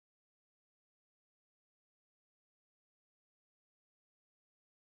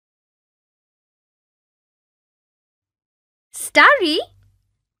Starry,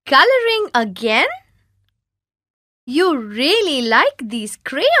 coloring again? You really like these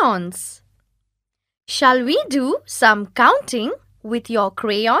crayons. Shall we do some counting with your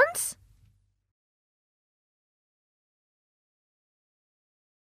crayons?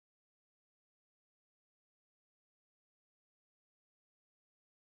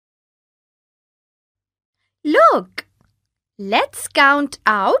 Look! Let's count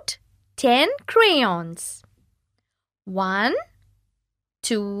out 10 crayons. 1,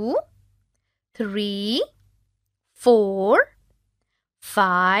 2, 3, 4,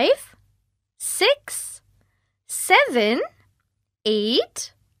 5, 6, 7,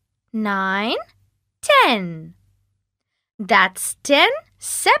 8, 9, 10. That's 10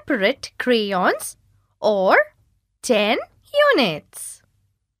 separate crayons or 10 units.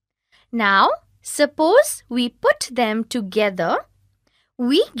 Now, suppose we put them together,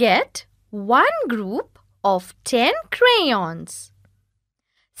 we get one group of 10 crayons.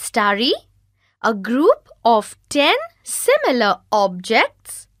 Starry, a group of 10 similar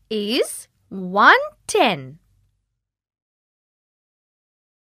objects is 110.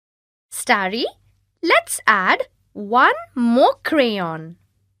 Starry, let's add one more crayon.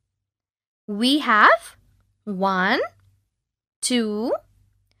 We have 1, 2,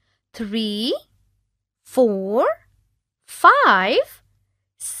 3, 4, 5,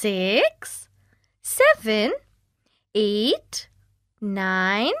 6, 7, 8,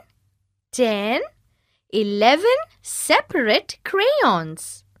 9, 10, 11 separate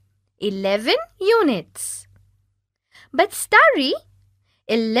crayons. 11 units. But Starry,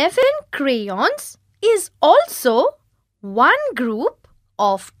 11 crayons is also one group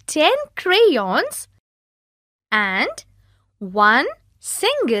of 10 crayons and one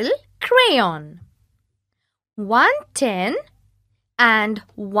single crayon. 110 and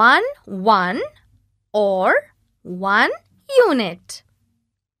 1 or 1 unit.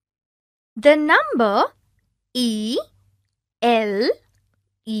 The number E, L,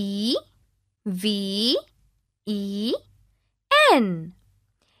 E, V, E, N.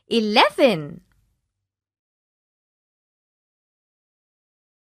 11.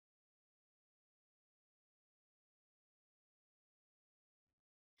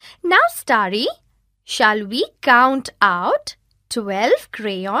 Now, Starry, shall we count out 12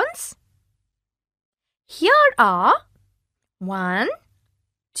 crayons? Here are 1,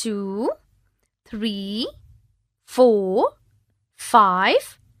 2, 3, 4,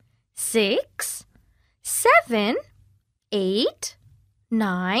 5, 6, 7, 8,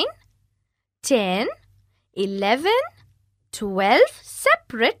 9, 10, 11, 12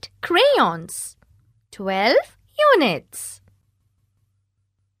 separate crayons. 12 units.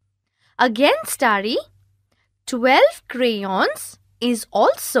 Again, Starry, 12 crayons is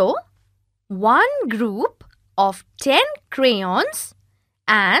also one group of 10 crayons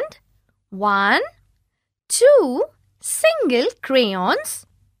and 1, 2 single crayons,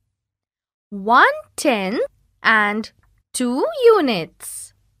 110 and 2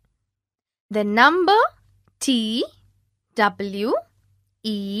 units. The number T, W,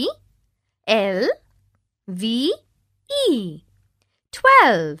 E, L, V, E.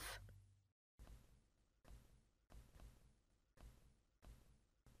 12.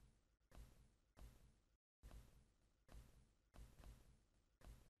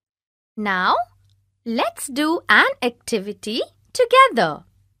 Now, let's do an activity together.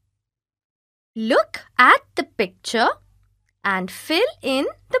 Look at the picture and fill in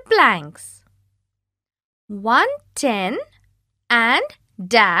the blanks. 110 and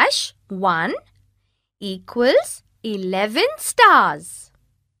dash 1 equals 11 stars.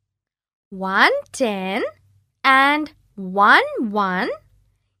 110 and 1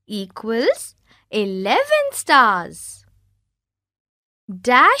 equals 11 stars.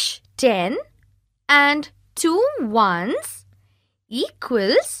 Dash 10 and 2 ones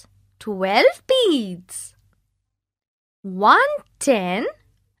equals 12 beads. 110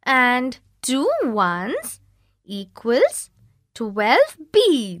 and 2 ones equals 12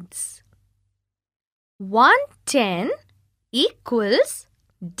 beads. 110 equals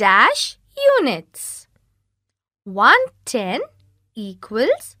dash units. 110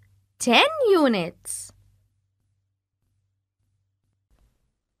 equals 10 units.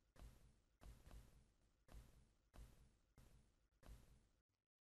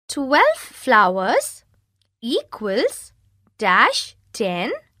 Twelve flowers equals dash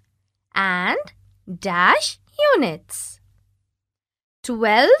 10 and dash units.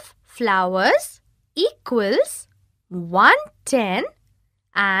 12 flowers equals 110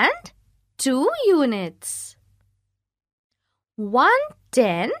 and 2 units.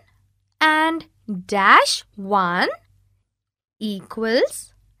 110 and dash 1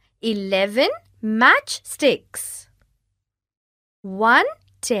 equals 11 matchsticks. 1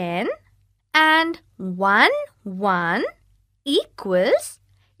 10 and 1 1 equals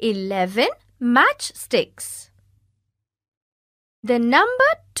 11 matchsticks. The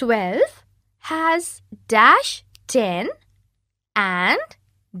number 12 has dash 10 and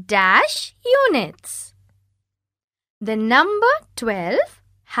dash units. The number 12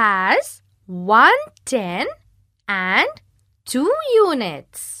 has 1 10 and 2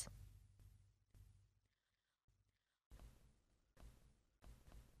 units.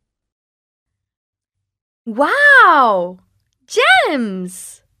 Wow!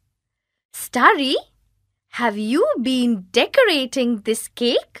 Gems! Starry, have you been decorating this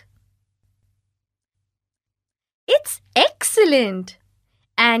cake? It's excellent!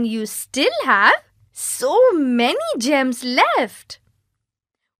 And you still have so many gems left.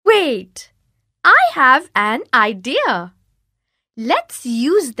 Wait, I have an idea. Let's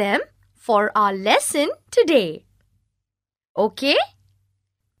use them for our lesson today. Okay?